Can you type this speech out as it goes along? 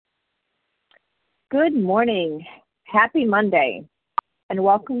Good morning. Happy Monday. And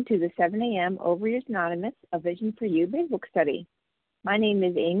welcome to the 7 a.m. Overeaters Anonymous, A Vision for You Big Book Study. My name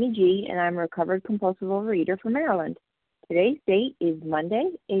is Amy G., and I'm a recovered compulsive overeater from Maryland. Today's date is Monday,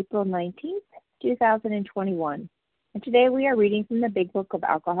 April 19th, 2021. And today we are reading from the Big Book of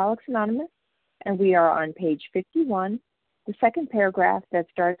Alcoholics Anonymous, and we are on page 51, the second paragraph that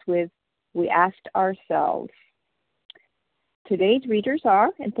starts with, "We asked ourselves." Today's readers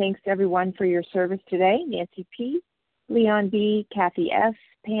are, and thanks to everyone for your service today, Nancy P., Leon B., Kathy S.,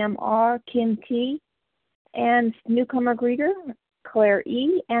 Pam R., Kim T., and newcomer greeter, Claire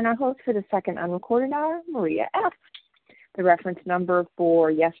E., and our host for the second unrecorded hour, Maria F. The reference number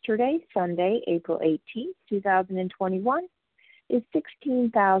for yesterday, Sunday, April 18th, 2021, is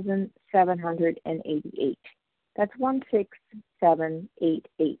 16,788. That's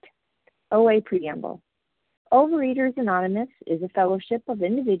 16788. OA Preamble. Overeaters Anonymous is a fellowship of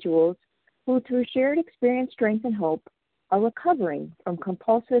individuals who, through shared experience, strength, and hope, are recovering from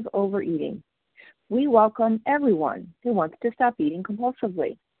compulsive overeating. We welcome everyone who wants to stop eating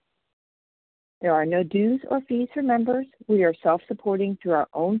compulsively. There are no dues or fees for members. We are self-supporting through our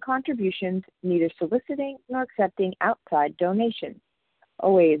own contributions, neither soliciting nor accepting outside donations.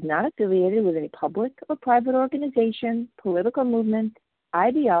 OA is not affiliated with any public or private organization, political movement,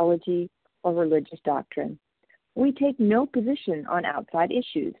 ideology, or religious doctrine. We take no position on outside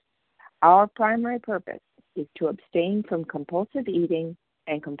issues. Our primary purpose is to abstain from compulsive eating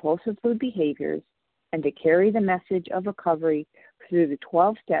and compulsive food behaviors and to carry the message of recovery through the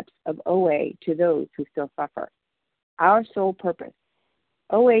 12 steps of OA to those who still suffer. Our sole purpose.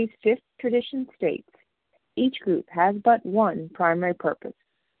 OA's fifth tradition states, each group has but one primary purpose,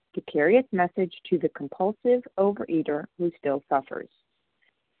 to carry its message to the compulsive overeater who still suffers.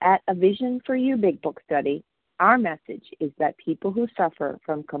 At A Vision for You Big Book Study, our message is that people who suffer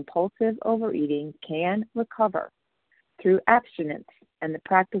from compulsive overeating can recover through abstinence and the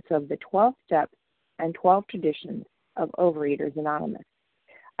practice of the 12 steps and 12 traditions of Overeaters Anonymous.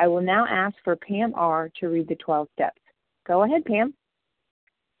 I will now ask for Pam R. to read the 12 steps. Go ahead, Pam.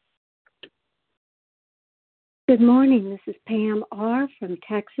 Good morning. This is Pam R. from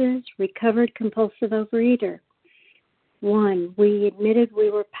Texas, recovered compulsive overeater. 1. We admitted we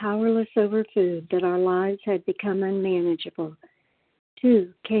were powerless over food, that our lives had become unmanageable.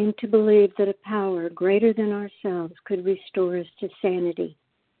 2. Came to believe that a power greater than ourselves could restore us to sanity.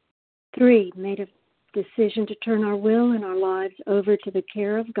 3. Made a decision to turn our will and our lives over to the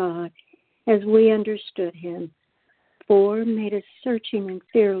care of God as we understood Him. 4. Made a searching and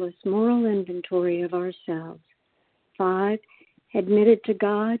fearless moral inventory of ourselves. 5. Admitted to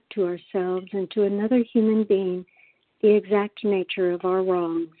God, to ourselves, and to another human being the exact nature of our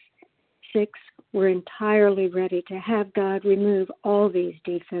wrongs. 6. We're entirely ready to have God remove all these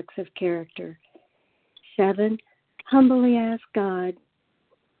defects of character. 7. Humbly ask God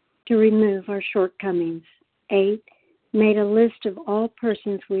to remove our shortcomings. 8. Made a list of all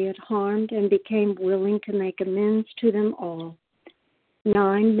persons we had harmed and became willing to make amends to them all.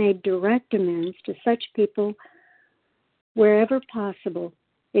 9. Made direct amends to such people wherever possible,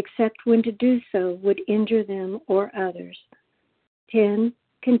 except when to do so would injure them or others. 10.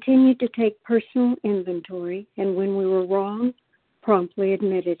 Continued to take personal inventory, and when we were wrong, promptly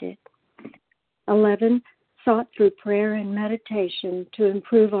admitted it. 11. Sought through prayer and meditation to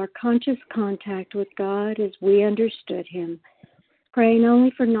improve our conscious contact with God as we understood Him, praying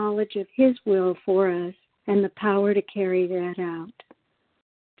only for knowledge of His will for us and the power to carry that out.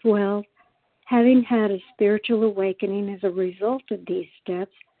 12. Having had a spiritual awakening as a result of these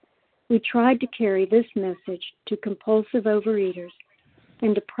steps, we tried to carry this message to compulsive overeaters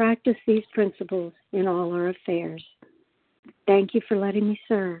and to practice these principles in all our affairs. Thank you for letting me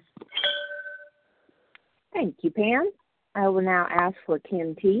serve. Thank you, Pam. I will now ask for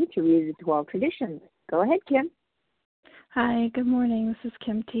Kim T. to read the 12 traditions. Go ahead, Kim. Hi, good morning. This is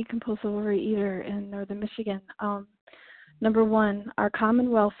Kim T., compulsive overeater in northern Michigan. Number 1, our common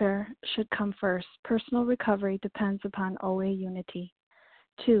welfare should come first. Personal recovery depends upon OA unity.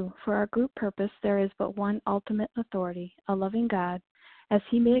 2, for our group purpose, there is but one ultimate authority, a loving God, as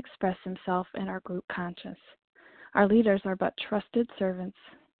He may express Himself in our group conscience. Our leaders are but trusted servants.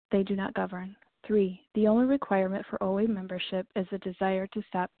 They do not govern. 3, the only requirement for OA membership is a desire to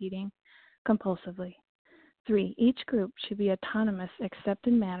stop eating compulsively. 3, each group should be autonomous except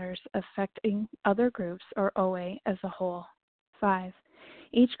in matters affecting other groups or OA as a whole. 5,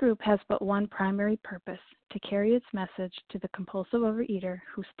 each group has but one primary purpose, to carry its message to the compulsive overeater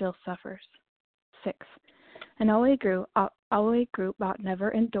who still suffers. 6, an OA group ought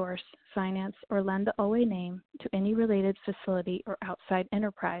never endorse, finance, or lend the OA name to any related facility or outside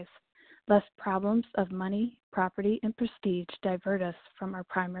enterprise. lest problems of money, property, and prestige divert us from our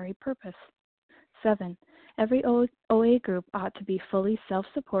primary purpose. 7. Every OA group ought to be fully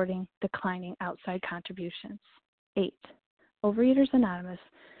self-supporting, declining outside contributions. 8. Overeaters Anonymous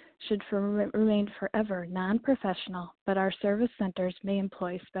should remain forever non-professional, but our service centers may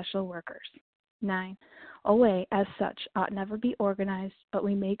employ special workers. 9. OA, as such, ought never be organized, but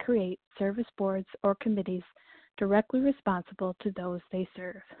we may create service boards or committees directly responsible to those they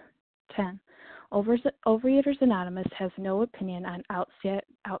serve. 10. Overeaters Anonymous has no opinion on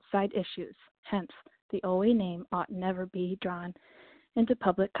outside issues. Hence, the OA name ought never be drawn into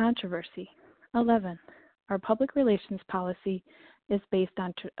public controversy. 11. Our public relations policy is based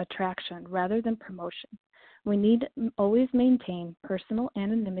on attraction rather than promotion. We need always maintain personal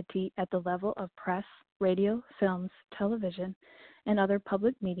anonymity at the level of press, radio, films, television, and other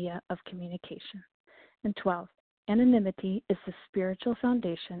public media of communication. And 12. Anonymity is the spiritual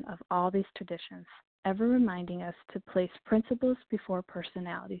foundation of all these traditions, ever reminding us to place principles before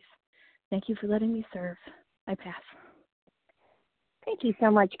personalities. Thank you for letting me serve. I pass. Thank you so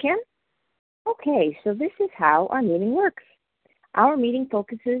much, Kim. Okay, so this is how our meeting works. Our meeting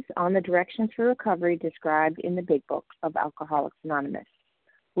focuses on the directions for recovery described in the Big Book of Alcoholics Anonymous.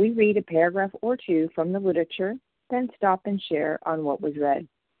 We read a paragraph or two from the literature, then stop and share on what was read.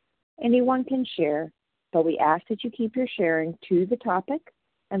 Anyone can share, but we ask that you keep your sharing to the topic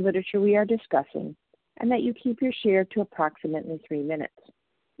and literature we are discussing, and that you keep your share to approximately 3 minutes.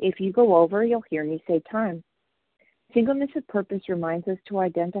 If you go over, you'll hear me say time. Singleness of purpose reminds us to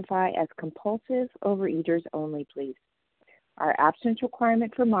identify as compulsive overeaters only, please. Our abstinence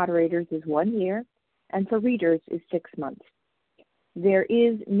requirement for moderators is 1 year, and for readers is 6 months. There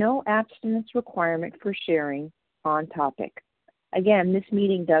is no abstinence requirement for sharing on topic. Again, this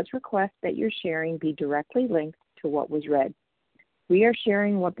meeting does request that your sharing be directly linked to what was read. We are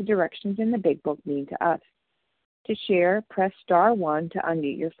sharing what the directions in the Big Book mean to us. To share, press star 1 to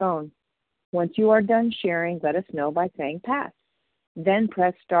unmute your phone. Once you are done sharing, let us know by saying pass. Then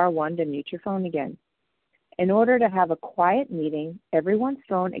press star 1 to mute your phone again. In order to have a quiet meeting, everyone's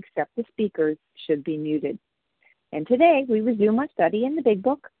phone except the speaker's should be muted. And today, we resume our study in the Big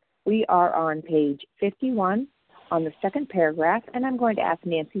Book. We are on page 51 on the second paragraph, and I'm going to ask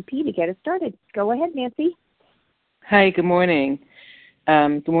Nancy P. to get us started. Go ahead, Nancy. Hi, good morning.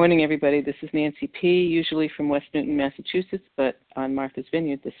 Good morning, everybody. This is Nancy P., usually from West Newton, Massachusetts, but on Martha's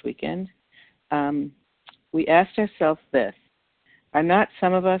Vineyard this weekend. We asked ourselves this: are not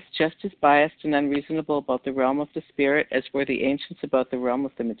some of us just as biased and unreasonable about the realm of the spirit as were the ancients about the realm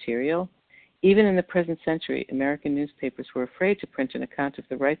of the material? Even in the present century, American newspapers were afraid to print an account of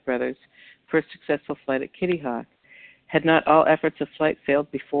the Wright brothers' first successful flight at Kitty Hawk. Had not all efforts of flight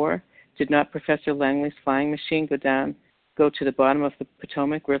failed before? Did not Professor Langley's flying machine go to the bottom of the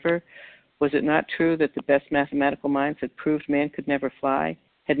Potomac River? Was it not true that the best mathematical minds had proved man could never fly?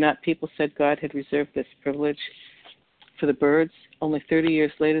 Had not people said God had reserved this privilege for the birds? Only 30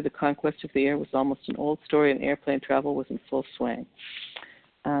 years later, the conquest of the air was almost an old story, and airplane travel was in full swing.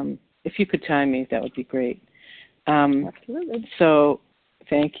 If you could time me, that would be great. Absolutely. So,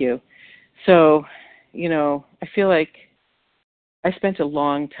 thank you. So, I feel like I spent a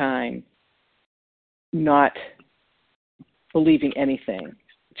long time not believing anything,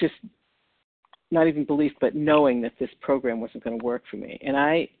 just not even belief, but knowing that this program wasn't going to work for me. And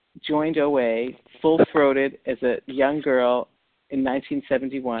I joined OA full-throated as a young girl in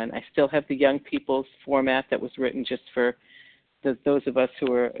 1971. I still have the young people's format that was written just for those of us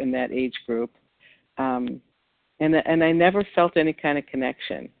who are in that age group. And I never felt any kind of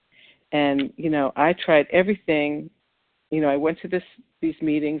connection. And, I tried everything. I went to these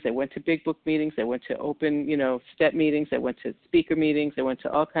meetings. I went to Big Book meetings. I went to open, step meetings. I went to speaker meetings. I went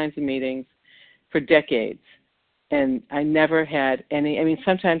to all kinds of meetings for decades. And I never had any,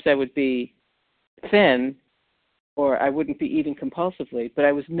 sometimes I would be thin or I wouldn't be eating compulsively, but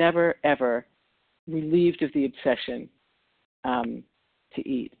I was never, ever relieved of the obsession to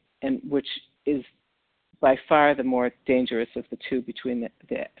eat, and which is by far the more dangerous of the two between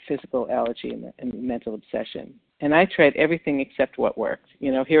the physical allergy and the mental obsession. And I tried everything except what worked.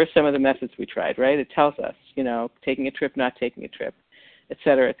 Here are some of the methods we tried, right? It tells us, taking a trip, not taking a trip, et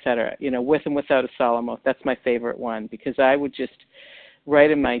cetera, with and without a solemn oath. That's my favorite one, because I would just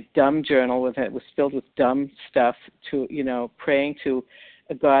write in my dumb journal that was filled with dumb stuff to, praying to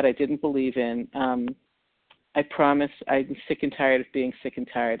a God I didn't believe in. I promise I'm sick and tired of being sick and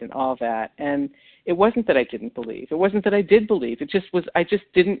tired and all that. And it wasn't that I didn't believe. It wasn't that I did believe. It just was, I just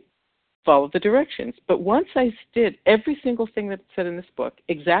didn't follow the directions. But once I did every single thing that it said in this book,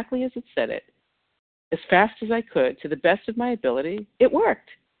 exactly as it said it, as fast as I could, to the best of my ability, it worked.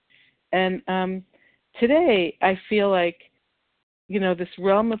 And today I feel like, this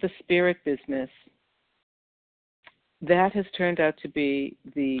realm of the spirit business, that has turned out to be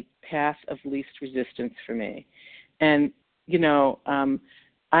the path of least resistance for me. And,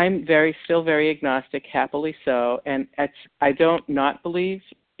 I'm still very agnostic, happily so, and I don't not believe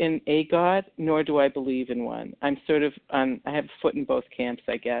in a God, nor do I believe in one. I'm sort of I have a foot in both camps,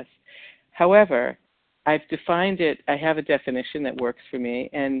 I guess. However, I've defined it, I have a definition that works for me,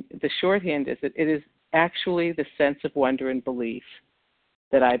 and the shorthand is that it is actually the sense of wonder and belief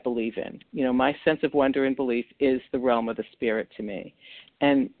that I believe in. My sense of wonder and belief is the realm of the spirit to me.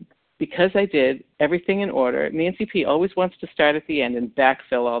 And because I did everything in order, Nancy P. always wants to start at the end and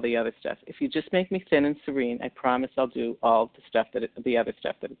backfill all the other stuff. If you just make me thin and serene, I promise I'll do all the other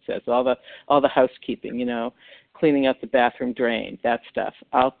stuff that it says, all the housekeeping, cleaning out the bathroom drain, that stuff.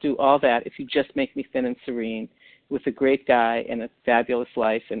 I'll do all that if you just make me thin and serene with a great guy and a fabulous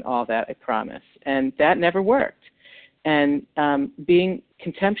life and all that, I promise. And that never worked. And being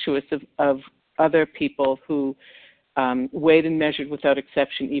contemptuous of other people who weighed and measured without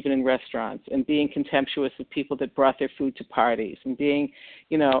exception, even in restaurants, and being contemptuous of people that brought their food to parties, and being,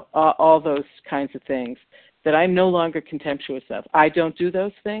 all those kinds of things that I'm no longer contemptuous of. I don't do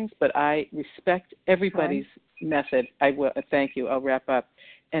those things, but I respect everybody's method. I will. Thank you. I'll wrap up.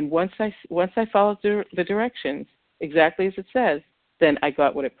 And once I followed the directions exactly as it says, then I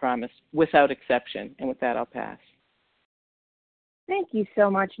got what it promised without exception. And with that, I'll pass. Thank you so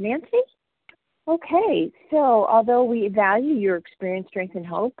much, Nancy. Okay, so although we value your experience, strength, and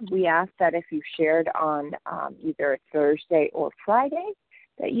hope, we ask that if you shared on either Thursday or Friday,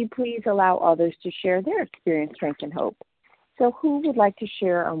 that you please allow others to share their experience, strength, and hope. So who would like to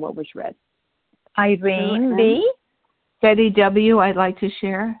share on what was read? Irene B. Betty W., I'd like to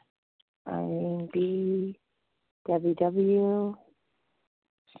share. Irene B. Debbie W.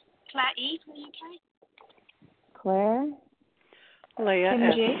 Claire E. from the UK. Claire. Leah Kim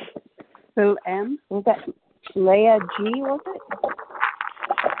S. G. Phil M. Was that Leah G, was it?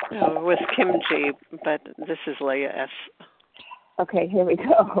 No, it was Kim G, but this is Leah S. Okay, here we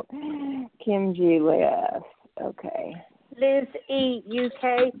go. Kim G, Leah S. Okay. Liz E.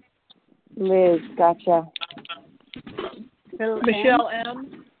 UK. Liz, gotcha. Michelle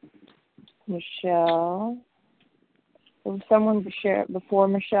M. Michelle. Was someone before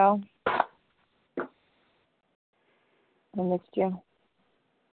Michelle? I missed you.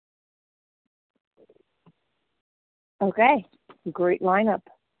 Okay, great lineup.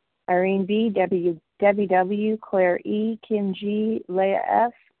 Irene B, Debbie W, Claire E, Kim G, Leah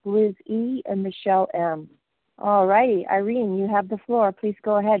F, Liz E, and Michelle M. All righty, Irene, you have the floor. Please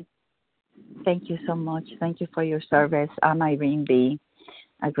go ahead. Thank you so much. Thank you for your service. I'm Irene B.,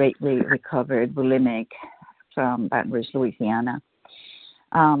 a greatly recovered bulimic from Baton Rouge, Louisiana.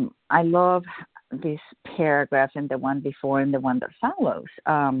 I love this paragraph and the one before and the one that follows.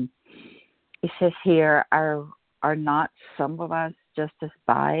 It says here, are not some of us just as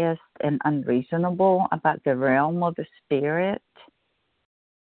biased and unreasonable about the realm of the spirit?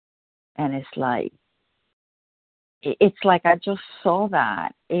 And it's like I just saw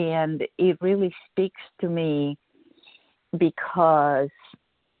that, and it really speaks to me because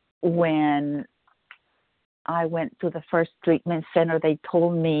when I went to the first treatment center, they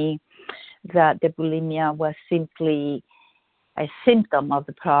told me that the bulimia was simply a symptom of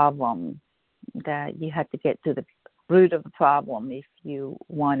the problem, that you had to get to the root of the problem if you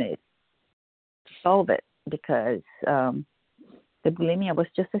wanted to solve it, because the bulimia was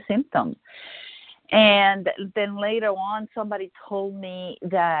just a symptom. And then later on, somebody told me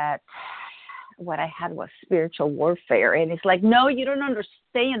that what I had was spiritual warfare. And it's like, no, you don't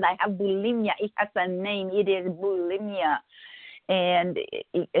understand. I have bulimia. It has a name. It is bulimia. And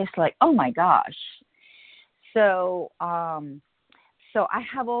it's like, oh, my gosh. So I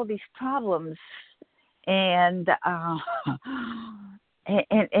have all these problems. And the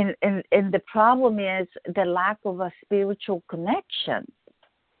problem is the lack of a spiritual connection.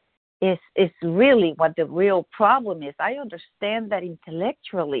 Is really what the real problem is. I understand that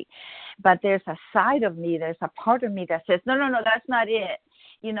intellectually, but there's a side of me, there's a part of me that says, no, that's not it.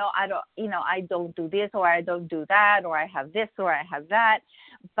 I don't do this, or I don't do that, or I have this, or I have that.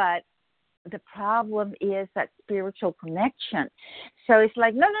 But the problem is that spiritual connection. So it's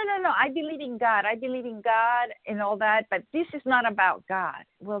like, no, I believe in God and all that, but this is not about God.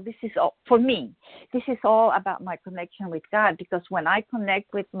 Well, this is all, for me, this is all about my connection with God, because when I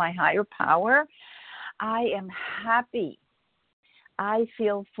connect with my higher power, I am happy. I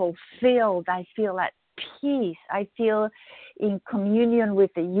feel fulfilled. I feel at peace. I feel in communion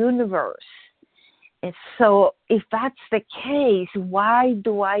with the universe. so if that's the case, why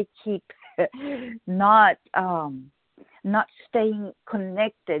do I keep not staying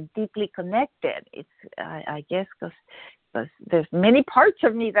connected, deeply connected? It's I guess because there's many parts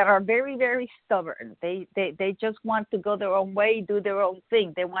of me that are very, very stubborn. They just want to go their own way, do their own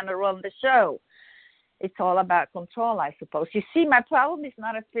thing. They want to run the show. It's all about control, I suppose. You see, my problem is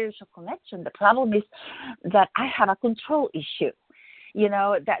not a spiritual connection. The problem is that I have a control issue. You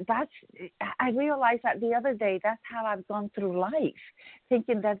know, I realized that the other day. That's how I've gone through life,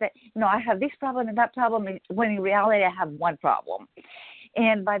 thinking that I have this problem and that problem, when in reality I have one problem.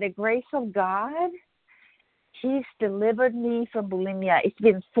 And by the grace of God, He's delivered me from bulimia. It's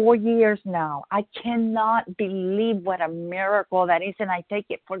been 4 years now. I cannot believe what a miracle that is, and I take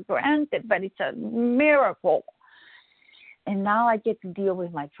it for granted, but it's a miracle. And now I get to deal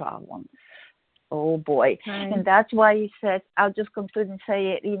with my problems. Oh boy. Right. And that's why He says, I'll just conclude and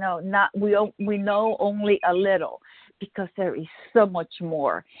say it, we know only a little, because there is so much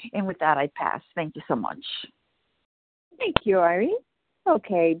more. And with that, I pass. Thank you so much. Thank you, Irene.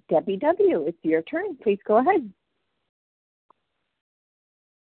 Okay, Debbie W., it's your turn. Please go ahead.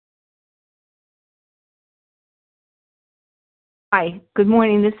 Hi, good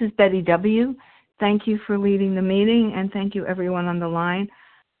morning. This is Betty W. Thank you for leading the meeting, and thank you everyone on the line.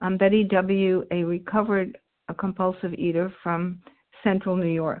 I'm Betty W., a recovered compulsive eater from Central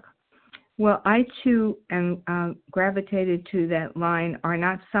New York. Well, I too am gravitated to that line. Are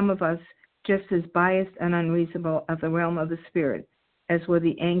not some of us just as biased and unreasonable of the realm of the spirit as were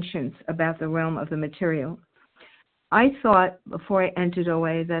the ancients about the realm of the material? I thought before I entered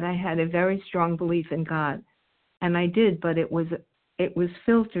OA that I had a very strong belief in God, and I did, but it was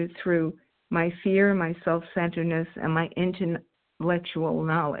filtered through my fear, my self-centeredness, and my intellectual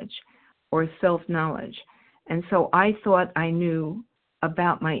knowledge or self-knowledge. And so I thought I knew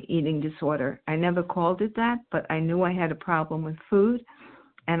about my eating disorder. I never called it that, but I knew I had a problem with food,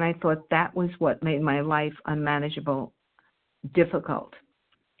 and I thought that was what made my life unmanageable, difficult.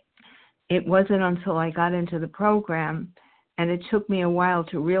 It wasn't until I got into the program, and it took me a while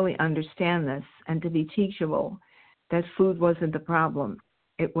to really understand this and to be teachable, that food wasn't the problem.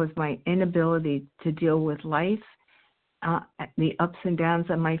 It was my inability to deal with life, the ups and downs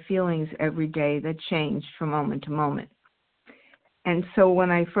of my feelings every day that changed from moment to moment. And so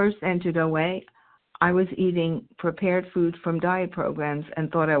when I first entered OA, I was eating prepared food from diet programs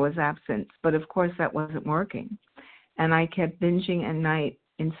and thought I was abstinent, but of course that wasn't working. And I kept binging at night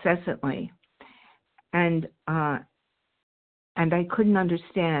incessantly. And I couldn't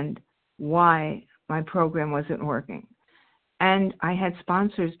understand why my program wasn't working. And I had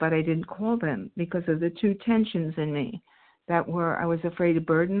sponsors, but I didn't call them because of the two tensions in me that were, I was afraid to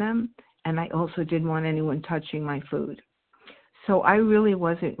burden them, and I also didn't want anyone touching my food. So I really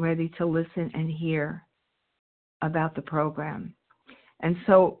wasn't ready to listen and hear about the program. And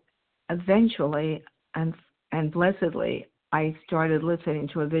so eventually, and blessedly, I started listening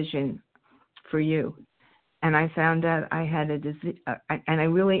to a vision for you. And I found out I had a disease, and I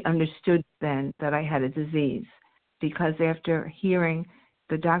really understood then that I had a disease, because after hearing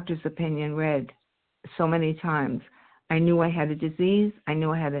the doctor's opinion read so many times, I knew I had a disease, I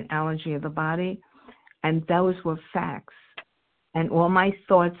knew I had an allergy of the body, and those were facts. And all my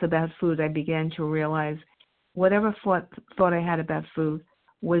thoughts about food, I began to realize whatever thought I had about food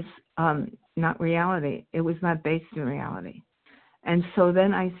was not reality. It was not based in reality. And so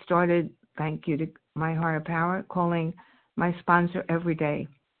then I started, thank you to my higher power, calling my sponsor every day.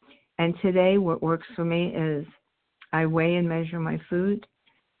 And today what works for me is I weigh and measure my food.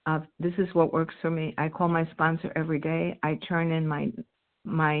 This is what works for me. I call my sponsor every day. I turn in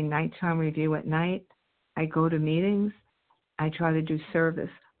my nighttime review at night. I go to meetings. I try to do service.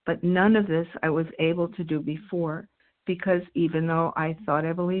 But none of this I was able to do before, because even though I thought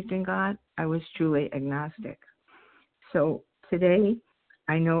I believed in God, I was truly agnostic. So today,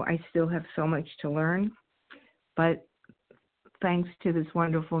 I know I still have so much to learn, but thanks to this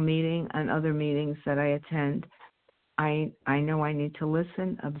wonderful meeting and other meetings that I attend, I know I need to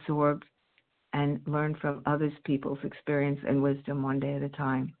listen, absorb, and learn from others people's experience and wisdom one day at a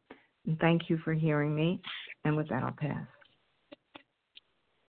time. And thank you for hearing me, and with that, I'll pass.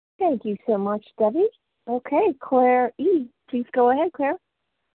 Thank you so much, Debbie. Okay, Claire E., please go ahead, Claire.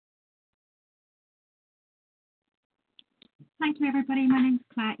 Thank you, everybody. My name's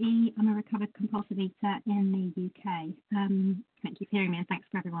Claire E. I'm a recovered compulsive eater in the UK. Thank you for hearing me, and thanks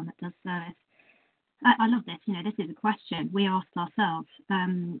for everyone that does service. I love this. This is a question we ask ourselves,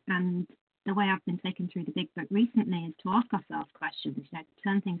 and the way I've been taken through the Big Book recently is to ask ourselves questions, to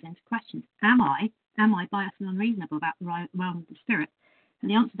turn things into questions. Am I biased and unreasonable about the realm of the spirit?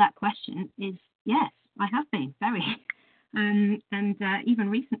 And the answer to that question is yes. I have been, very. And even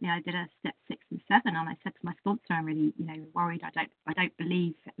recently I did a step 6 and 7, and I said to my sponsor, I'm really, worried. I don't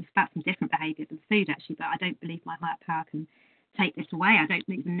believe, it's about some different behaviour than food actually, but I don't believe my higher power can take this away. I don't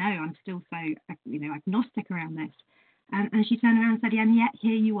even know. I'm still so, agnostic around this. And she turned around and said, and yet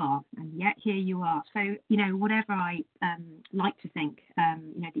here you are, and yet here you are. So, whatever I like to think,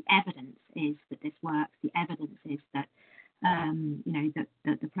 the evidence is that this works. The evidence is that,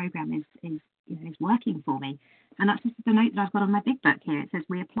 that the program is working for me. And that's just the note that I've got on my big book here. It says,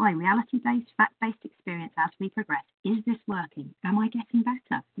 we apply reality-based, fact-based experience as we progress. Is this working? Am I getting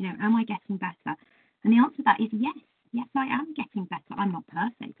better? Am I getting better? And the answer to that is yes. Yes, I am getting better. I'm not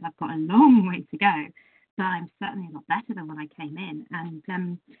perfect. I've got a long way to go, but I'm certainly a lot better than when I came in.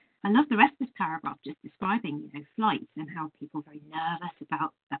 And I love the rest of this paragraph, just describing, flight and how people are very nervous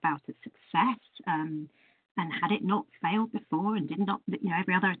about its success. And had it not failed before, and did not,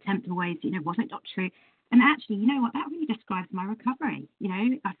 every other attempt always, was it not true? And actually, you know what, that really describes my recovery.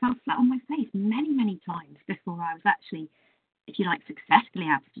 I fell flat on my face many, many times before I was actually, if you like, successfully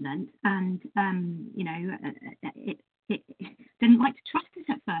abstinent. And, it didn't like to trust it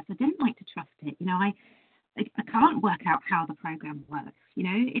at first. I didn't like to trust it. I can't work out how the program works.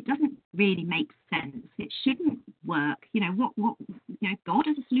 It doesn't really make sense. It shouldn't work. What God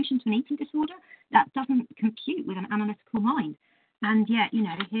is a solution to an eating disorder? That doesn't compute with an analytical mind. And yet,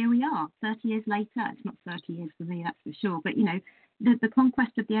 here we are, 30 years later. It's not 30 years for me, that's for sure. But, the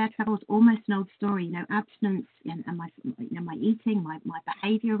conquest of the air travel is almost an old story. Abstinence and my eating, my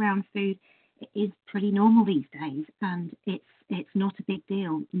behaviour around food is pretty normal these days. And it's not a big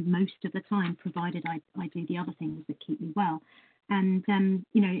deal most of the time, provided I do the other things that keep me well. And,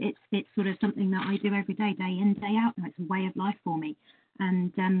 it's sort of something that I do every day, day in, day out. And it's a way of life for me.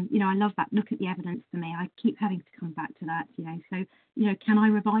 And, I love that. Look at the evidence for me. I keep having to come back to that, So, can I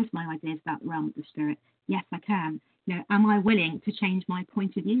revise my ideas about the realm of the spirit? Yes, I can. Am I willing to change my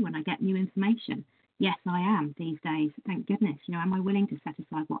point of view when I get new information? Yes, I am these days. Thank goodness. Am I willing to set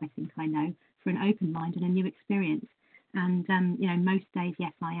aside what I think I know for an open mind and a new experience? And, most days,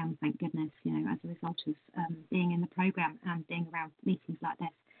 yes, I am, thank goodness, as a result of being in the program and being around meetings like this.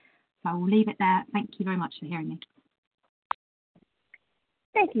 So I will leave it there. Thank you very much for hearing me.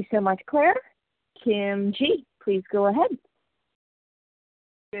 Thank you so much, Claire. Kim G., please go ahead.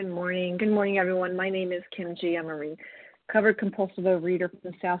 Good morning. Good morning, everyone. My name is Kim G. I'm a recovered compulsive overeater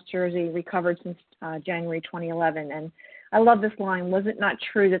from South Jersey, recovered since January 2011. And I love this line. Was it not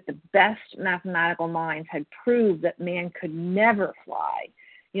true that the best mathematical minds had proved that man could never fly?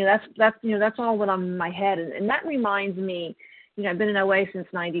 That's all went on in my head. And that reminds me, I've been in OA since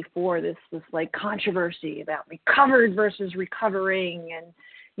 94, this like controversy about recovered versus recovering. And,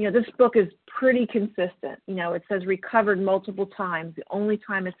 this book is pretty consistent. It says recovered multiple times. The only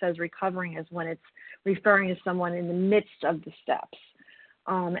time it says recovering is when it's referring to someone in the midst of the steps.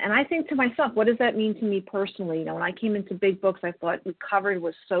 And I think to myself, what does that mean to me personally? When I came into big books, I thought recovered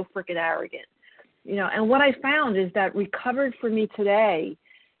was so freaking arrogant. And what I found is that recovered for me today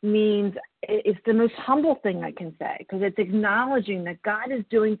means it's the most humble thing I can say, because it's acknowledging that God is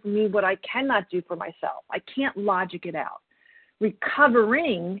doing for me what I cannot do for myself. I can't logic it out.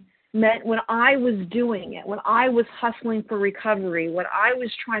 Recovering meant when I was doing it, when I was hustling for recovery, when I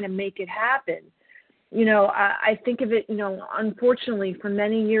was trying to make it happen. I think of it, unfortunately, for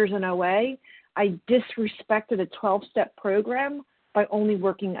many years in OA, I disrespected a 12-step program by only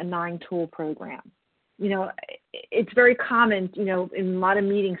working a 9-tool program. It's very common, in a lot of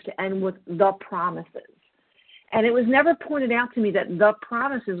meetings to end with the promises. And it was never pointed out to me that the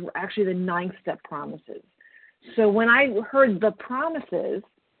promises were actually the 9th-step promises. So when I heard the promises,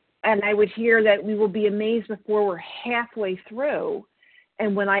 and I would hear that we will be amazed before we're halfway through,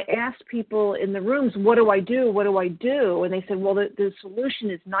 and when I asked people in the rooms, what do I do? What do I do? And they said, well, the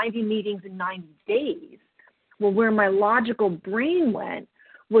solution is 90 meetings in 90 days. Well, where my logical brain went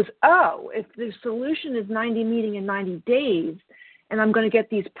was, if the solution is 90 meeting in 90 days, and I'm going to get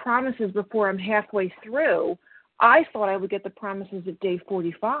these promises before I'm halfway through, I thought I would get the promises at day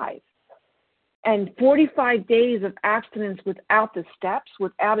 45. And 45 days of abstinence without the steps,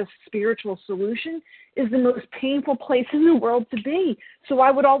 without a spiritual solution, is the most painful place in the world to be. So I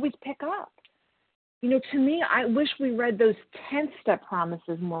would always pick up. To me, I wish we read those 10th step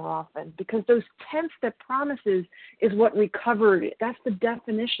promises more often, because those 10th step promises is what recovered. That's the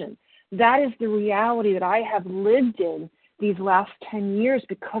definition. That is the reality that I have lived in these last 10 years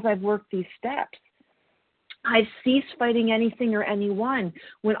because I've worked these steps. I've ceased fighting anything or anyone.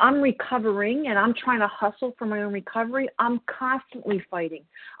 When I'm recovering and I'm trying to hustle for my own recovery, I'm constantly fighting.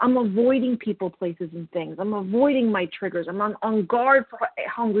 I'm avoiding people, places, and things. I'm avoiding my triggers. I'm on guard for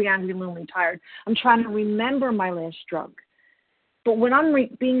hungry, angry, lonely, tired. I'm trying to remember my last drug. But when I'm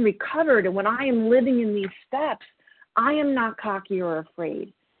being recovered and when I am living in these steps, I am not cocky or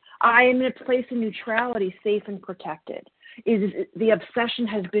afraid. I am in a place of neutrality, safe and protected. The obsession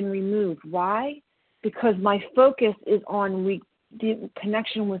has been removed. Why? Because my focus is on the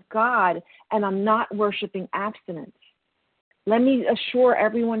connection with God, and I'm not worshiping abstinence. Let me assure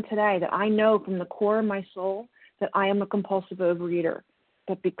everyone today that I know from the core of my soul that I am a compulsive overeater.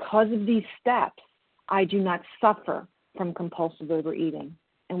 But because of these steps, I do not suffer from compulsive overeating.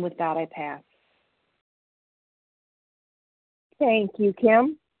 And with that, I pass. Thank you,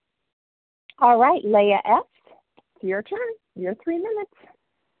 Kim. All right, Leah S., it's your turn. Your 3 minutes.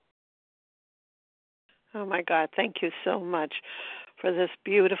 Oh, my God. Thank you so much for this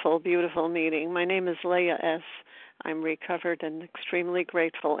beautiful, beautiful meeting. My name is Leah S. I'm recovered and extremely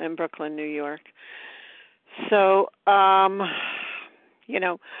grateful in Brooklyn, New York. So,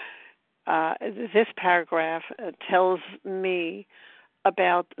 this paragraph tells me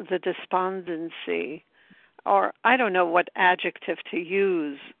about the despondency, or I don't know what adjective to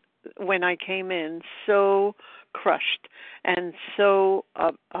use, when I came in so crushed and so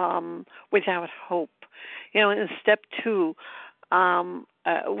without hope. In step 2,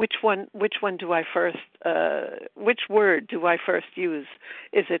 which one do I first? Which word do I first use?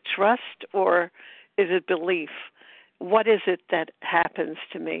 Is it trust or is it belief? What is it that happens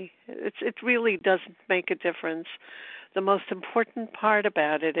to me? It really doesn't make a difference. The most important part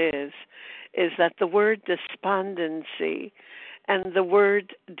about it is that the word despondency and the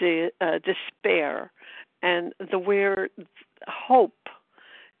word despair and the word hope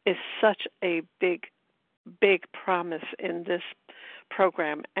is such a big promise in this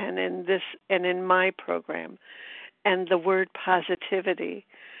program and in my program, and the word positivity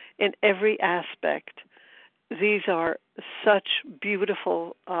in every aspect. These are such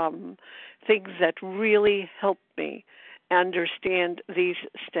beautiful things that really help me understand these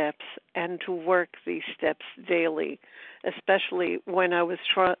steps and to work these steps daily, especially when I was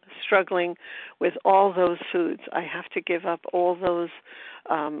struggling with all those foods. I have to give up all those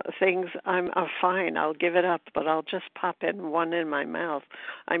things. I'm fine, I'll give it up, but I'll just pop in one in my mouth.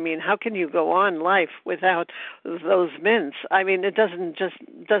 I mean, how can you go on life without those mints? I mean, it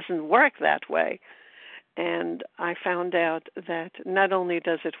doesn't work that way. And I found out that not only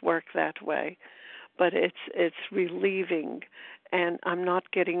does it work that way, but it's relieving, and I'm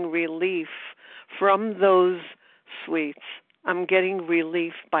not getting relief from those sweets. I'm getting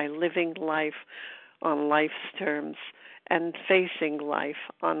relief by living life on life's terms and facing life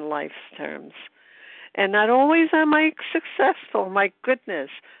on life's terms. And not always am I successful, my goodness,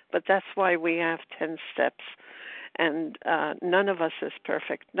 but that's why we have 10 steps. And none of us is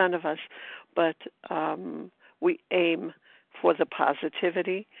perfect, none of us, but we aim for the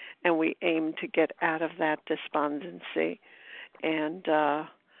positivity, and we aim to get out of that despondency and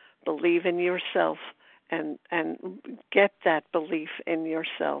believe in yourself and get that belief in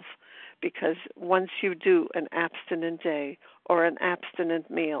yourself, because once you do an abstinent day or an abstinent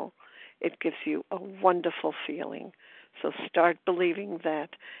meal, it gives you a wonderful feeling. So start believing that,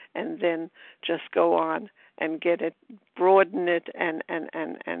 and then just go on and get it, broaden it, and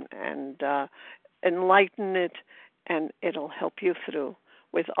enlighten it, and it'll help you through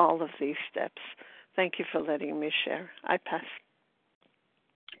with all of these steps. Thank you for letting me share. I pass.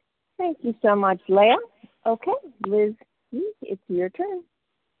 Thank you so much, Leah. Okay, Liz, it's your turn.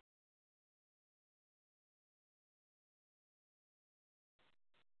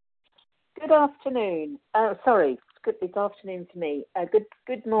 Good afternoon. It's afternoon for me.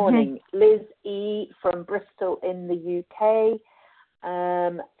 Good morning. Liz E. from Bristol in the UK.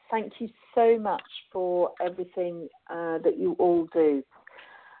 Thank you so much for everything that you all do.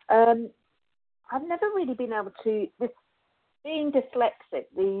 I've never really been able to, being dyslexic,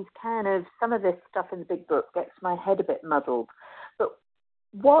 some of this stuff in the big book gets my head a bit muddled.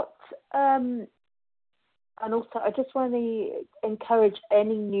 But and also I just want to encourage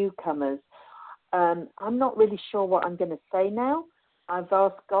any newcomers. I'm not really sure what I'm going to say now. I've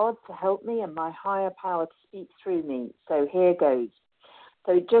asked God to help me and my higher power to speak through me. So here goes.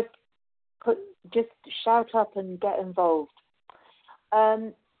 So just shout up and get involved.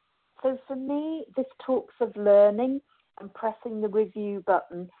 So for me, this talks of learning and pressing the review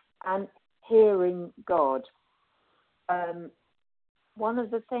button and hearing God. One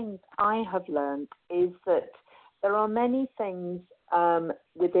of the things I have learned is that there are many things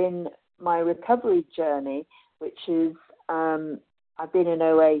within my recovery journey, which is I've been in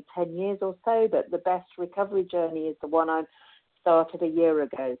OA 10 years or so, but the best recovery journey is the one I started a year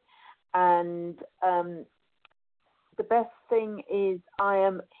ago. And the best thing is I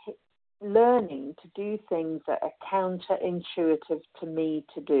am learning to do things that are counterintuitive to me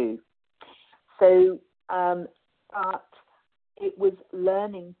to do. So, but it was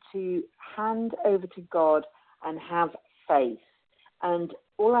learning to hand over to God and have faith. And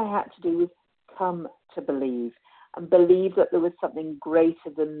all I had to do was come to believe and believe that there was something greater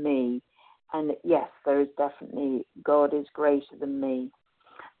than me. And yes, there is definitely, God is greater than me.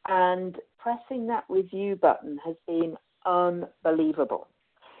 And pressing that review button has been unbelievable.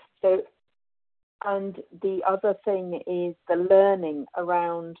 So, and the other thing is the learning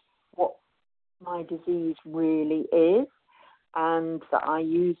around what my disease really is, and that I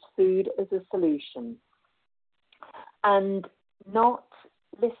use food as a solution. And not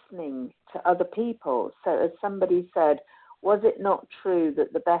listening to other people. So as somebody said, was it not true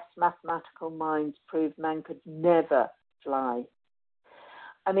that the best mathematical minds proved man could never fly?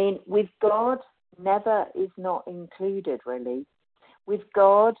 I mean, with God, never is not included, really. With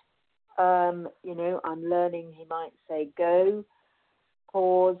God, I'm learning, he might say, go,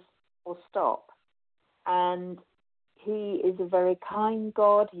 pause, or stop. And he is a very kind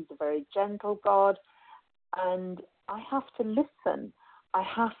God. He's a very gentle God. And I have to listen. I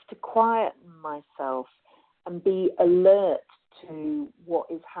have to quieten myself and be alert to what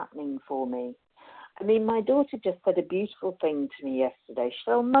is happening for me. I mean, my daughter just said a beautiful thing to me yesterday. She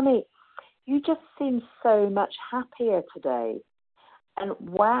said, Mummy, you just seem so much happier today. And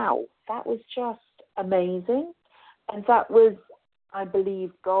wow, that was just amazing. And that was, I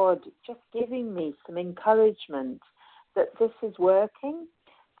believe, God just giving me some encouragement that this is working.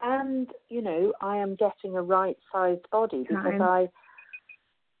 And, I am getting a right-sized body because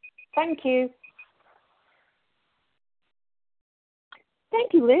Thank you.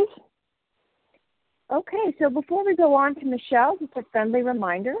 Thank you, Liz. Okay, so before we go on to Michelle, just a friendly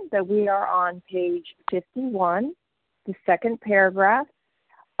reminder that we are on page 51, the second paragraph.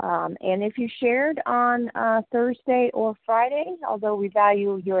 And if you shared on Thursday or Friday, although we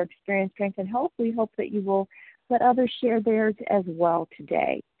value your experience, strength, and hope, we hope that you will let others share theirs as well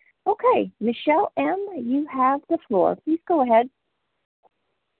today. Okay, Michelle M., you have the floor. Please go ahead.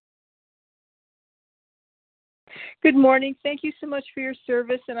 Good morning. Thank you so much for your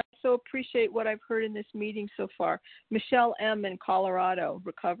service, and I so appreciate what I've heard in this meeting so far. Michelle M. in Colorado,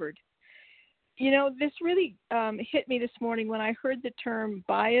 recovered. This really hit me this morning when I heard the term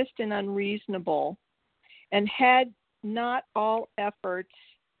biased and unreasonable, and had not all efforts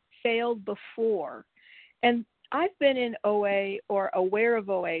failed before. And I've been in OA or aware of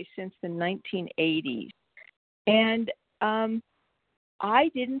OA since the 1980s. And I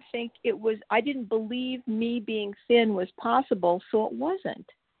didn't believe me being thin was possible, so it wasn't.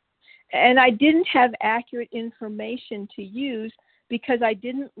 And I didn't have accurate information to use because I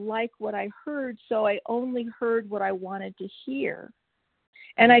didn't like what I heard, so I only heard what I wanted to hear.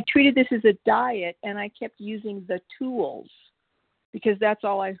 And I treated this as a diet, and I kept using the tools because that's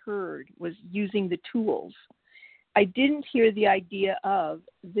all I heard was using the tools. I didn't hear the idea of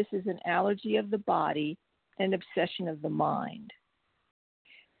this is an allergy of the body, an obsession of the mind.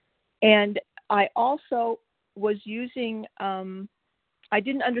 And I also was using, I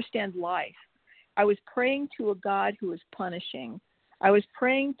didn't understand life. I was praying to a God who was punishing. I was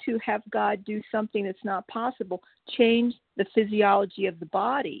praying to have God do something that's not possible, change the physiology of the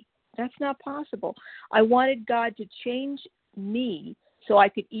body. That's not possible. I wanted God to change me so I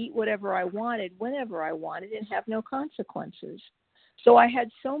could eat whatever I wanted, whenever I wanted, and have no consequences. So I had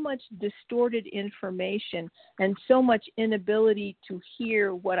so much distorted information and so much inability to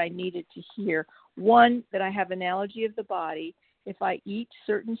hear what I needed to hear. One, that I have an allergy of the body. If I eat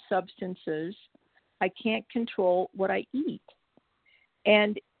certain substances, I can't control what I eat.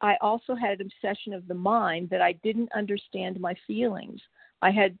 And I also had an obsession of the mind that I didn't understand my feelings. I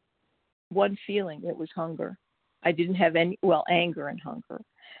had one feeling, it was hunger. I didn't have anger and hunger.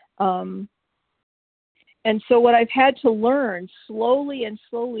 And so what I've had to learn slowly, and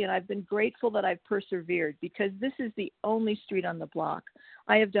I've been grateful that I've persevered, because this is the only street on the block.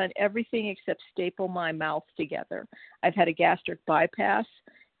 I have done everything except staple my mouth together. I've had a gastric bypass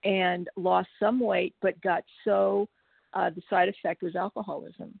and lost some weight, but got so the side effect was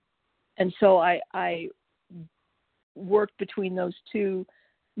alcoholism. And so I worked between those two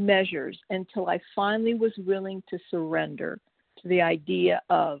measures until I finally was willing to surrender to the idea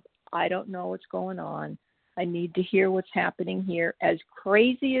of, I don't know what's going on. I need to hear what's happening here. As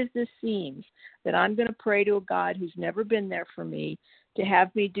crazy as this seems, that I'm going to pray to a God who's never been there for me, to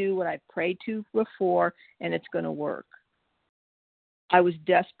have me do what I've prayed to before, and it's going to work. I was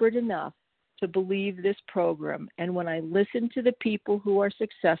desperate enough to believe this program, and when I listen to the people who are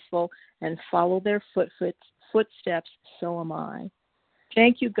successful and follow their footsteps, so am I.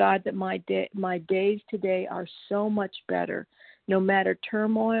 Thank you, God, that my days today are so much better. No matter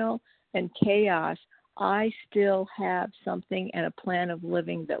turmoil and chaos, I still have something and a plan of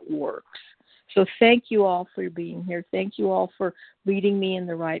living that works. So thank you all for being here. Thank you all for leading me in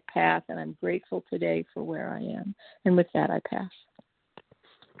the right path, and I'm grateful today for where I am. And with that, I pass.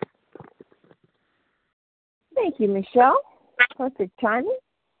 Thank you, Michelle. Perfect timing.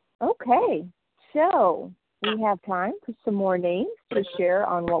 Okay, so we have time for some more names to share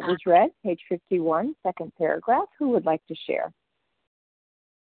on what was read, page 51, second paragraph. Who would like to share?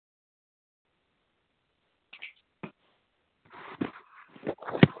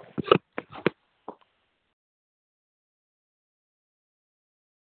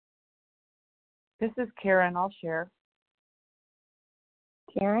 This is Karen. I'll share.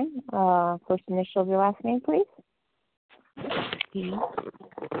 Karen, first initial of your last name, please. P.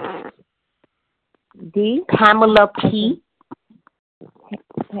 D. Pamela P.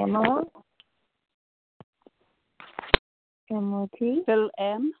 Pamela. Pamela T. Phil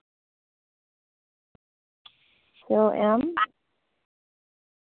M. Phil M.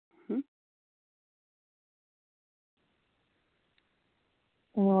 Mm-hmm.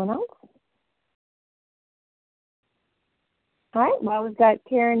 Anyone else? All right, well, we've got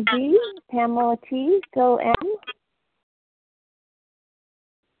Karen D, Pamela T, Phil M.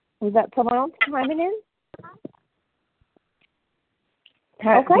 Was that someone else chiming in?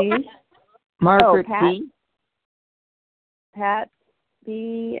 Pat okay. B. Margaret Pat. B. Pat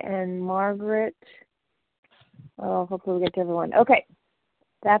B. and Margaret. Oh, hopefully we get to everyone. Okay,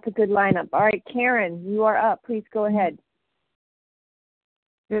 that's a good lineup. All right, Karen, you are up. Please go ahead.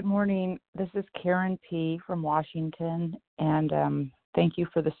 Good morning. This is Karen P. from Washington, and thank you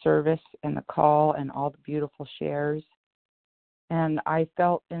for the service and the call and all the beautiful shares. And I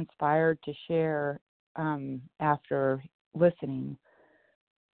felt inspired to share after listening.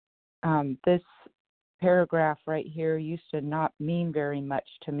 This paragraph right here used to not mean very much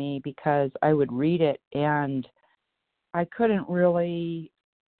to me because I would read it and I couldn't really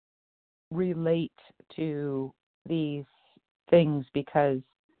relate to these things because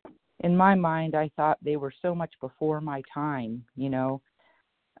in my mind, I thought they were so much before my time,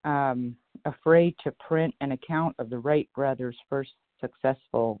 afraid to print an account of the Wright brothers' first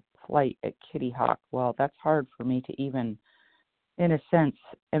successful flight at Kitty Hawk. Well, that's hard for me to even, in a sense,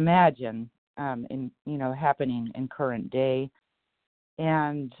 imagine, happening in current day.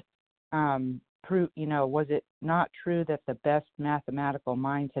 And, was it not true that the best mathematical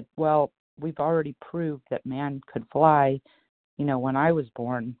minds had, we've already proved that man could fly, when I was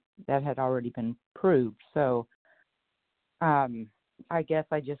born. That had already been proved. So I guess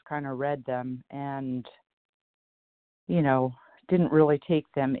I just kind of read them and, didn't really take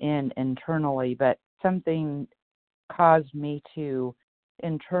them in internally, but something caused me to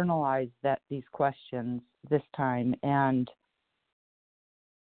internalize these questions this time. And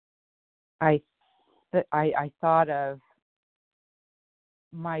I thought of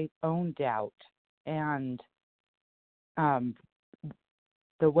my own doubt and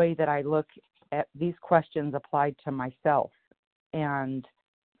the way that I look at these questions applied to myself. And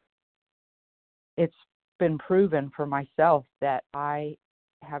it's been proven for myself that I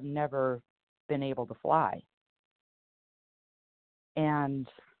have never been able to fly. And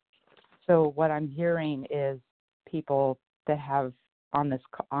so what I'm hearing is people that have on this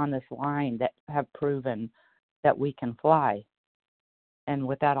line that have proven that we can fly. And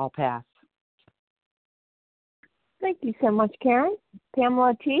with that, I'll pass. Thank you so much, Karen.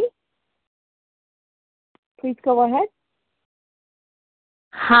 Pamela T., please go ahead.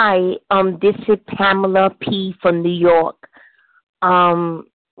 Hi, this is Pamela P. from New York.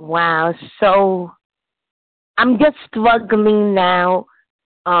 Wow, so I'm just struggling now.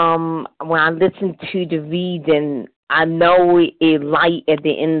 When I listen to the reading, I know a light at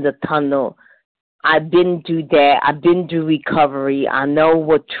the end of the tunnel. I've been through that. I've been through recovery. I know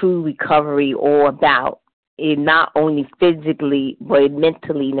what true recovery all about. It not only physically, but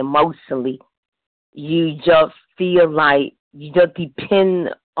mentally and emotionally. You just feel like you just depend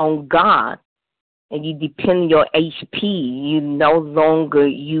on God and you depend on your HP. You no longer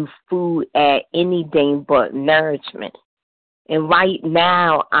use food at anything but nourishment. And right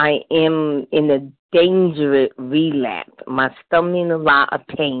now I am in a dangerous relapse. My stomach in a lot of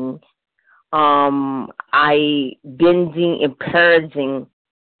pain. I binging and purging,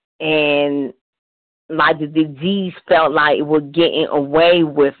 and like the disease felt like it was getting away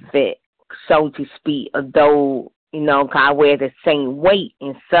with it, so to speak, although, 'cause I wear the same weight,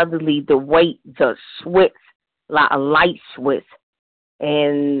 and suddenly the weight just switched like a light switch.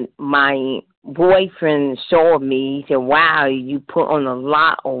 And my boyfriend showed me, he said, wow, you put on a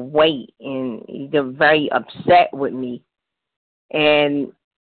lot of weight, and he's very upset with me. And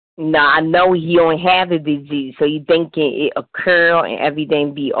I know he don't have the disease, so you thinking it occur and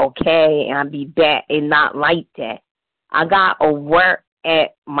everything be okay and I be back. It's not like that. I got to work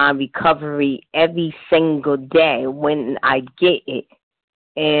at my recovery every single day when I get it.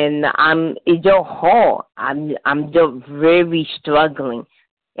 And it's just hard. I'm just very struggling.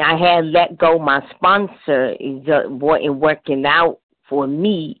 I had let go my sponsor. It just wasn't working out for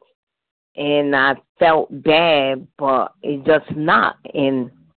me, and I felt bad, but it's just not.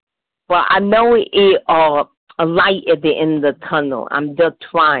 But I know it a light at the end of the tunnel. I'm just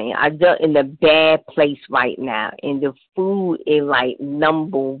trying. I'm just in a bad place right now, and the food is like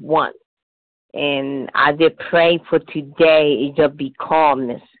number one. And I did pray for today. It just be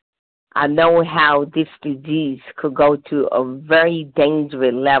calmness. I know how this disease could go to a very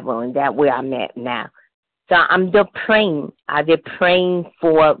dangerous level, and that's where I'm at now. So I'm just praying. I did praying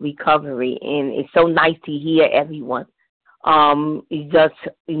for recovery, and it's so nice to hear everyone. It's just,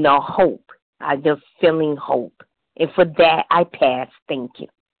 hope. I just feeling hope. And for that, I pass. Thank you.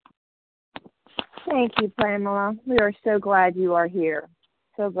 Thank you, Pamela. We are so glad you are here.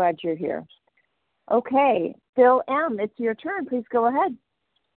 So glad you're here. Okay, Phil M., it's your turn. Please go ahead.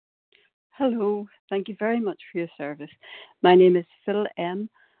 Hello. Thank you very much for your service. My name is Phil M.,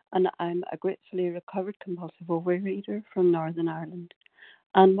 and I'm a gratefully recovered compulsive overeater from Northern Ireland.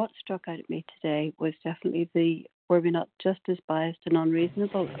 And what struck out at me today was definitely were we not just as biased and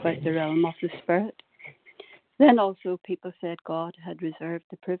unreasonable about the realm of the spirit? Then also people said God had reserved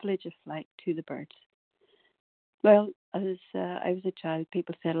the privilege of flight to the birds. Well, as I was a child,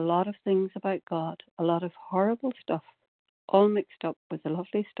 people said a lot of things about God, a lot of horrible stuff, all mixed up with the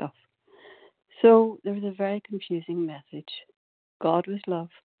lovely stuff. So there was a very confusing message. God was love,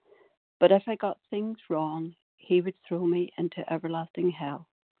 but if I got things wrong, he would throw me into everlasting hell.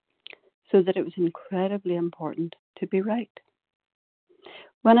 So that it was incredibly important to be right.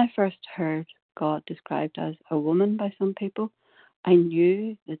 When I first heard God described as a woman by some people, I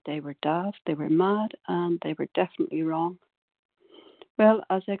knew that they were daft, they were mad, and they were definitely wrong. Well,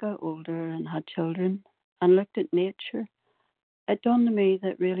 as I got older and had children and looked at nature, it dawned on me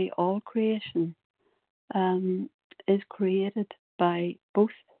that really all creation is created by both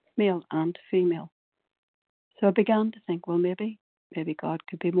male and female. So I began to think, well, maybe God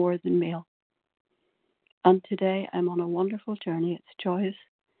could be more than male. And today I'm on a wonderful journey. It's joyous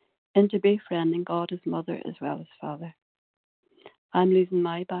into befriending God as mother as well as father. I'm losing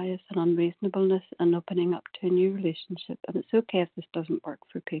my bias and unreasonableness and opening up to a new relationship. And it's okay if this doesn't work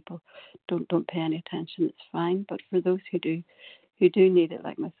for people. Don't pay any attention. It's fine. But for those who do need it,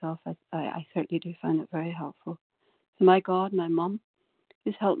 like myself, I certainly do find it very helpful. So my God, my mum,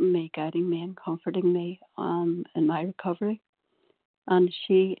 is helping me, guiding me and comforting me in my recovery. And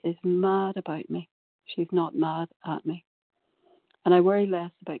she is mad about me. She's not mad at me. And I worry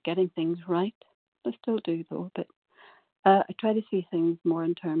less about getting things right. I still do, though, but I try to see things more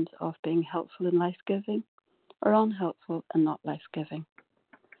in terms of being helpful and life-giving or unhelpful and not life-giving.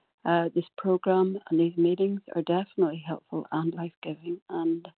 This program and these meetings are definitely helpful and life-giving.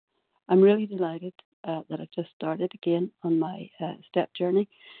 And I'm really delighted that I just started again on my step journey.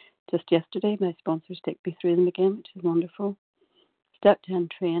 Just yesterday, my sponsors take me through them again, which is wonderful. Step 10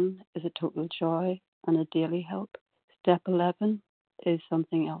 train is a total joy and a daily help. Step 11 is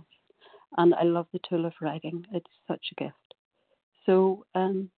something else. And I love the tool of writing. It's such a gift. So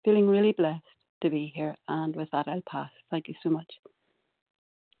I'm feeling really blessed to be here. And with that, I'll pass. Thank you so much.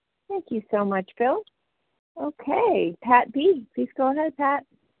 Thank you so much, Phil. Okay, Pat B. Please go ahead, Pat.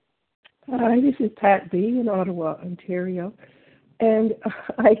 Hi, this is Pat B. in Ottawa, Ontario. And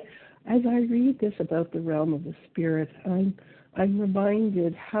as I read this about the realm of the spirit, I'm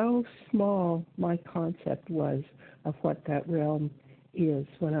reminded how small my concept was of what that realm is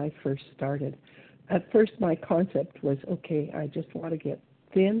when I first started. At first, my concept was, okay, I just want to get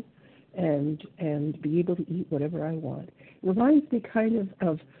thin and be able to eat whatever I want. It reminds me kind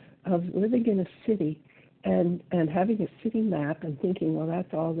of living in a city and having a city map and thinking, well,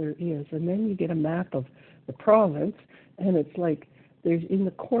 that's all there is. And then you get a map of the province, and it's like there's in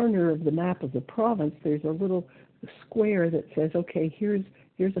the corner of the map of the province, there's a little square that says, okay, here's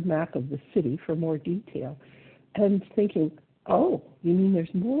a map of the city for more detail. And thinking, oh, you mean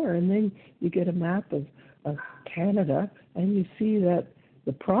there's more? And then you get a map of Canada, and you see that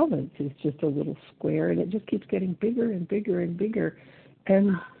the province is just a little square, and it just keeps getting bigger and bigger and bigger.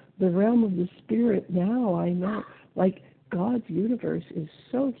 And the realm of the spirit now, I know, like God's universe is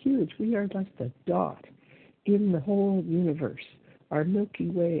so huge. We are just a dot in the whole universe. Our Milky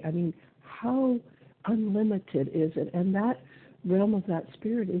Way, I mean, how unlimited is it? And that realm of that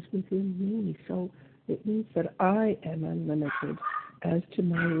spirit is within me. So it means that I am unlimited as to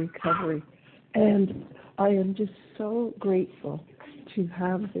my recovery. And I am just so grateful to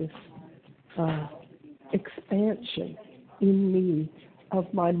have this expansion in me of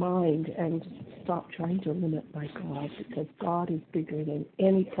my mind and stop trying to limit my God, because God is bigger than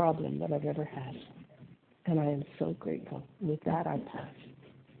any problem that I've ever had. And I am so grateful. With that, I pass.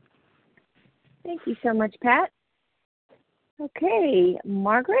 Thank you so much, Pat. Okay,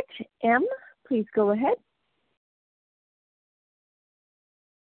 Margaret M., please go ahead.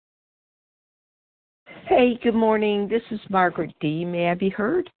 Hey, good morning. This is Margaret D. May I be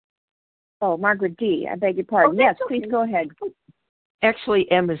heard? Oh, Margaret D. I beg your pardon. Yes, okay. Please go ahead. Actually,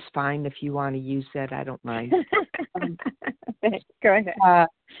 M is fine if you want to use that. I don't mind. Go ahead.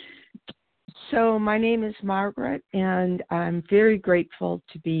 So my name is Margaret, and I'm very grateful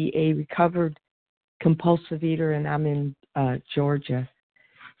to be a recovered compulsive eater, and I'm in Georgia.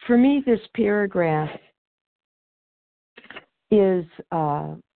 For me, this paragraph is,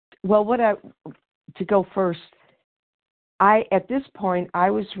 to go first, at this point,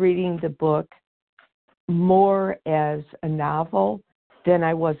 I was reading the book more as a novel than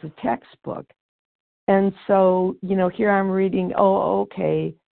I was a textbook. And so, here I'm reading,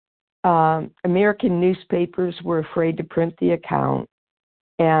 American newspapers were afraid to print the account.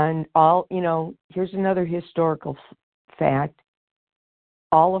 And here's another historical fact.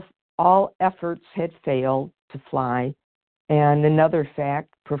 All efforts had failed to fly. And another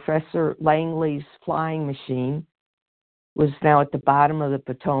fact, Professor Langley's flying machine was now at the bottom of the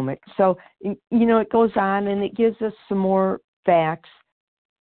Potomac. So, it goes on and it gives us some more facts.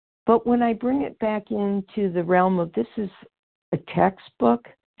 But when I bring it back into the realm of this is a textbook,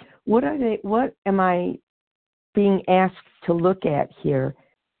 what am I being asked to look at here?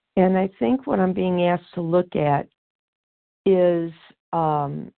 And I think what I'm being asked to look at is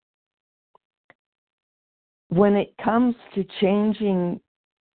when it comes to changing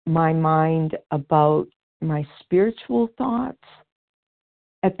my mind about my spiritual thoughts,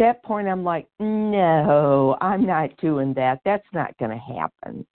 at that point I'm like, no, I'm not doing that. That's not going to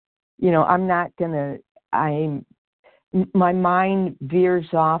happen. My mind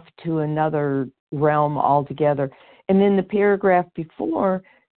veers off to another realm altogether. And in the paragraph before,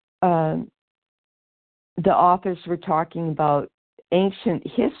 the authors were talking about ancient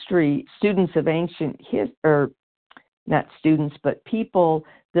history, students of ancient history, or not students, but people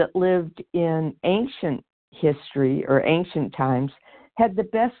that lived in ancient history or ancient times had the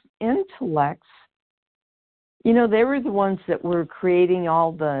best intellects. They were the ones that were creating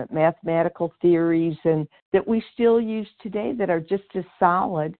all the mathematical theories and that we still use today that are just as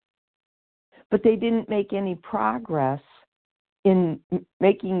solid, but they didn't make any progress in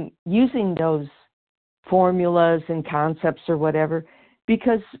using those formulas and concepts or whatever,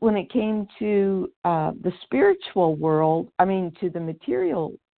 because when it came to the spiritual world, to the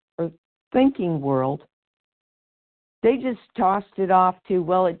material or thinking world, they just tossed it off to,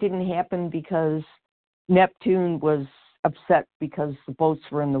 well, it didn't happen because Neptune was upset because the boats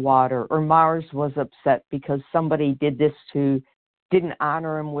were in the water, or Mars was upset because somebody didn't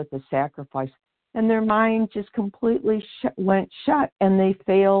honor him with a sacrifice. And their mind just completely went shut, and they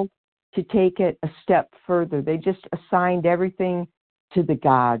failed to take it a step further. They just assigned everything to the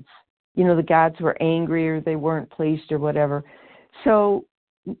gods. The gods were angry or they weren't pleased or whatever. So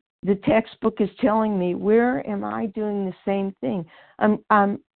the textbook is telling me, where am I doing the same thing?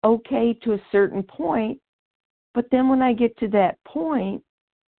 I'm okay to a certain point, but then when I get to that point,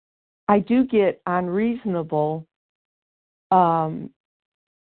 I do get unreasonable about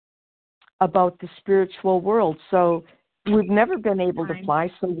the spiritual world. So we've never been able to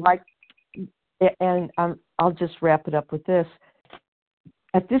fly. So I'll just wrap it up with this.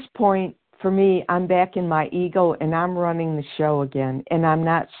 At this point, for me, I'm back in my ego and I'm running the show again. And I'm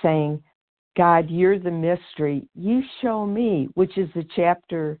not saying, God, you're the mystery. You show me, which is the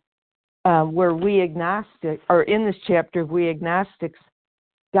chapter where We Agnostics, or in this chapter of We Agnostics,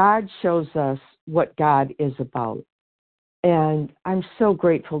 God shows us what God is about. And I'm so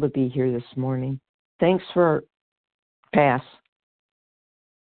grateful to be here this morning. Thanks for pass.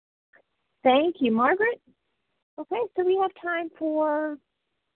 Thank you, Margaret. Okay, so we have time for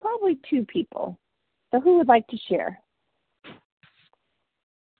probably two people. So who would like to share?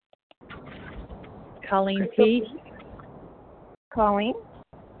 Colleen P. Colleen?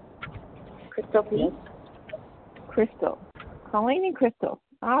 Crystal, please. Crystal. Colleen and Crystal.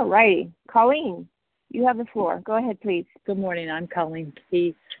 All righty. Colleen, you have the floor. Go ahead, please. Good morning. I'm Colleen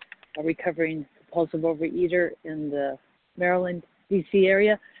P., a recovering compulsive overeater in the Maryland, D.C.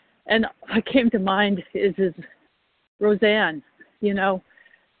 area. And what came to mind is Roseanne. You know,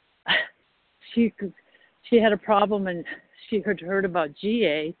 she had a problem, and she had heard about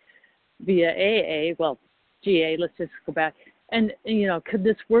GA via AA. Well, GA, let's just go back. And you know, could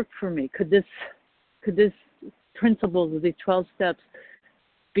this work for me? Could this principles of these 12 steps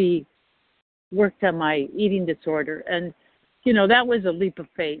be worked on my eating disorder? And you know, that was a leap of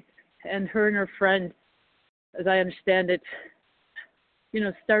faith. And her friend, as I understand it, you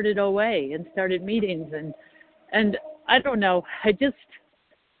know, started OA and started meetings, and I don't know, I just,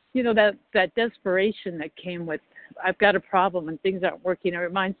 you know, that desperation that came with, I've got a problem and things aren't working. It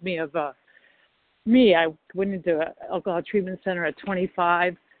reminds me of me. I went into an alcohol treatment center at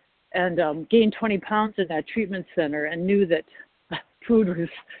 25 and gained 20 pounds in that treatment center, and knew that food was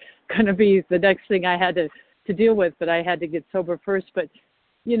going to be the next thing I had to deal with, but I had to get sober first. But,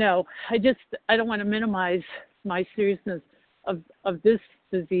 you know, I don't want to minimize my seriousness of this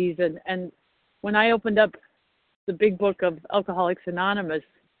disease. And when I opened up the big book of Alcoholics Anonymous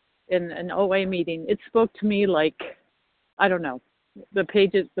in an OA meeting, it spoke to me like, I don't know, the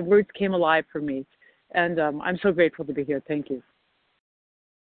words came alive for me. And I'm so grateful to be here. Thank you.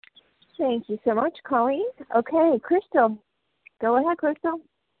 Thank you so much, Colleen. Okay, Crystal. Go ahead, Crystal.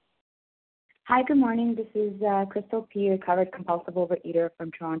 Hi, good morning. This is Crystal P., recovered compulsive overeater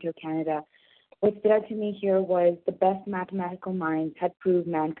from Toronto, Canada. What stood out to me here was the best mathematical minds had proved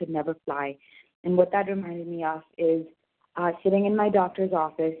man could never fly. And what that reminded me of is sitting in my doctor's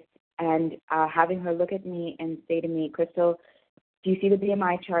office and having her look at me and say to me, Crystal, do you see the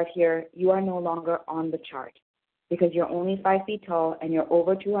BMI chart here? You are no longer on the chart because you're only 5 feet tall and you're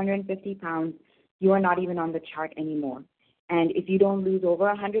over 250 pounds. You are not even on the chart anymore. And if you don't lose over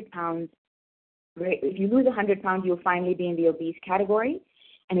 100 pounds, if you lose 100 pounds, you'll finally be in the obese category.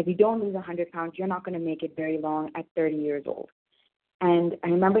 And if you don't lose 100 pounds, you're not going to make it very long at 30 years old. And I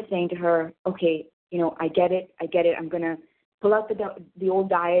remember saying to her, okay, you know, I get it. I'm going to pull out the old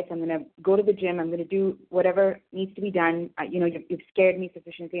diets. I'm going to go to the gym. I'm going to do whatever needs to be done. You know, you've scared me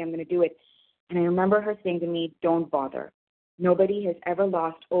sufficiently. I'm going to do it. And I remember her saying to me, don't bother. Nobody has ever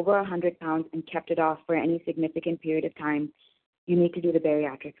lost over 100 pounds and kept it off for any significant period of time. You need to do the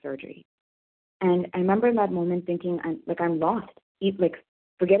bariatric surgery. And I remember in that moment thinking, I'm lost.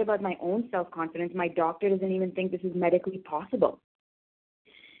 Forget about my own self-confidence. My doctor doesn't even think this is medically possible.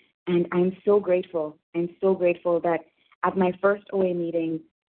 And I'm so grateful. I'm so grateful that at my first OA meeting,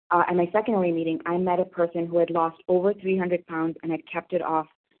 at my second OA meeting, I met a person who had lost over 300 pounds and had kept it off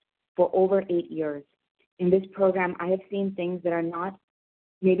for over 8 years. In this program, I have seen things that are not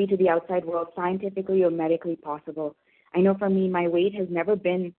maybe to the outside world scientifically or medically possible. I know for me, my weight has never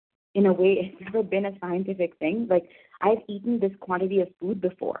been, in a way, it's never been a scientific thing. Like, I've eaten this quantity of food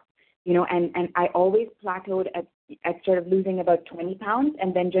before, you know, and I always plateaued at sort of losing about 20 pounds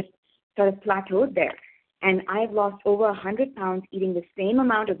and then just sort of plateaued there. And I've lost over 100 pounds eating the same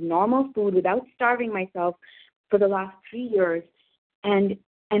amount of normal food without starving myself for the last 3 years. And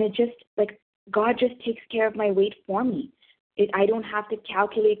it just, like, God just takes care of my weight for me. I don't have to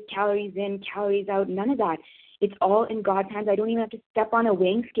calculate calories in, calories out, none of that. It's all in God's hands. I don't even have to step on a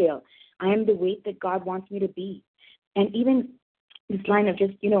weighing scale. I am the weight that God wants me to be. And even this line of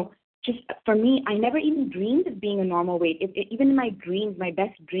just, you know, just for me, I never even dreamed of being a normal weight. Even in my dreams, my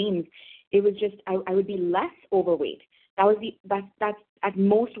best dreams, it was just I would be less overweight. That's at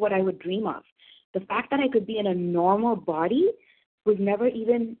most what I would dream of. The fact that I could be in a normal body was never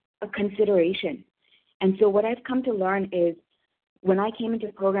even a consideration. And so what I've come to learn is when I came into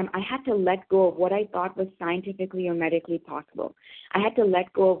the program, I had to let go of what I thought was scientifically or medically possible. I had to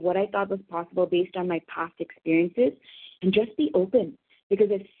let go of what I thought was possible based on my past experiences and just be open. Because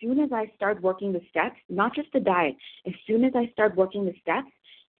as soon as I start working the steps, not just the diet, as soon as I start working the steps,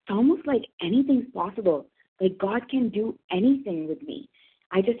 it's almost like anything's possible. Like God can do anything with me.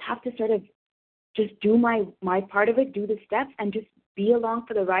 I just have to sort of just do my part of it, do the steps, and just be along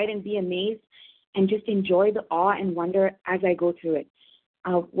for the ride and be amazed and just enjoy the awe and wonder as I go through it.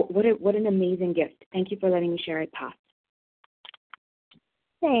 What an amazing gift. Thank you for letting me share it, Pat.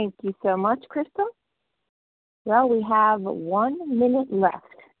 Thank you so much, Crystal. Well, we have 1 minute left.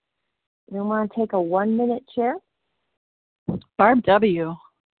 We want to take a 1 minute share. Barb W.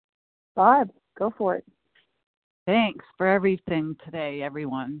 Barb, go for it. Thanks for everything today,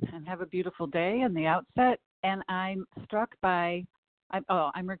 everyone, and have a beautiful day in the outset. And I'm struck by,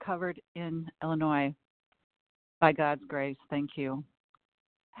 I'm recovered in Illinois by God's grace. Thank you.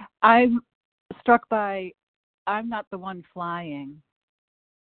 I'm struck by I'm not the one flying.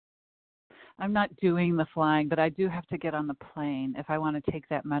 I'm not doing the flying, but I do have to get on the plane if I want to take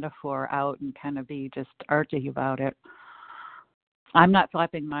that metaphor out and kind of be just arty about it. I'm not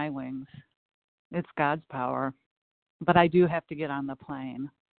flapping my wings. It's God's power. But I do have to get on the plane.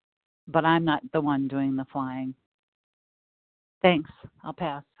 But I'm not the one doing the flying. Thanks. I'll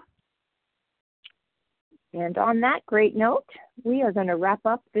pass. And on that great note, we are going to wrap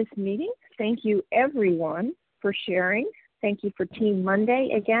up this meeting. Thank you, everyone, for sharing. Thank you for Team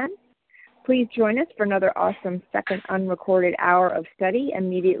Monday again. Please join us for another awesome second unrecorded hour of study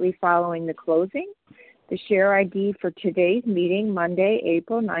immediately following the closing. The share ID for today's meeting, Monday,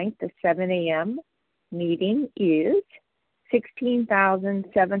 April 9th at 7 a.m. meeting is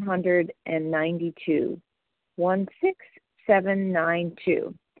 16,792,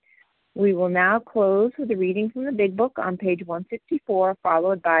 16792. We will now close with a reading from the Big Book on page 164,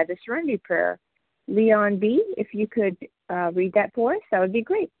 followed by the Serenity Prayer. Leon B., if you could read that for us, that would be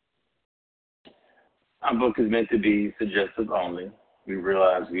great. Our book is meant to be suggestive only. We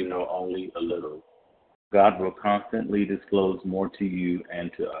realize we know only a little. God will constantly disclose more to you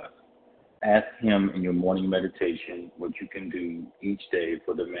and to us. Ask Him in your morning meditation what you can do each day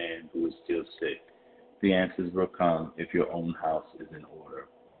for the man who is still sick. The answers will come if your own house is in order.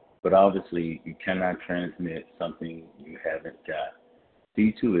 But obviously, you cannot transmit something you haven't got.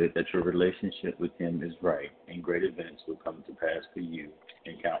 See to it that your relationship with Him is right, and great events will come to pass for you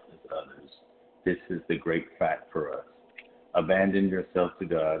and countless others. This is the great fact for us. Abandon yourself to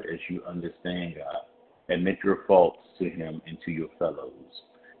God as you understand God. Admit your faults to Him and to your fellows.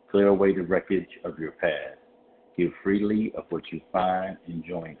 Clear away the wreckage of your past. Give freely of what you find and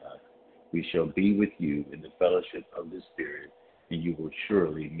join us. We shall be with you in the fellowship of the Spirit, and you will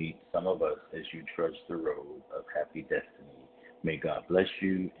surely meet some of us as you trudge the road of happy destiny. May God bless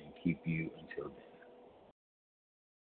you and keep you until then.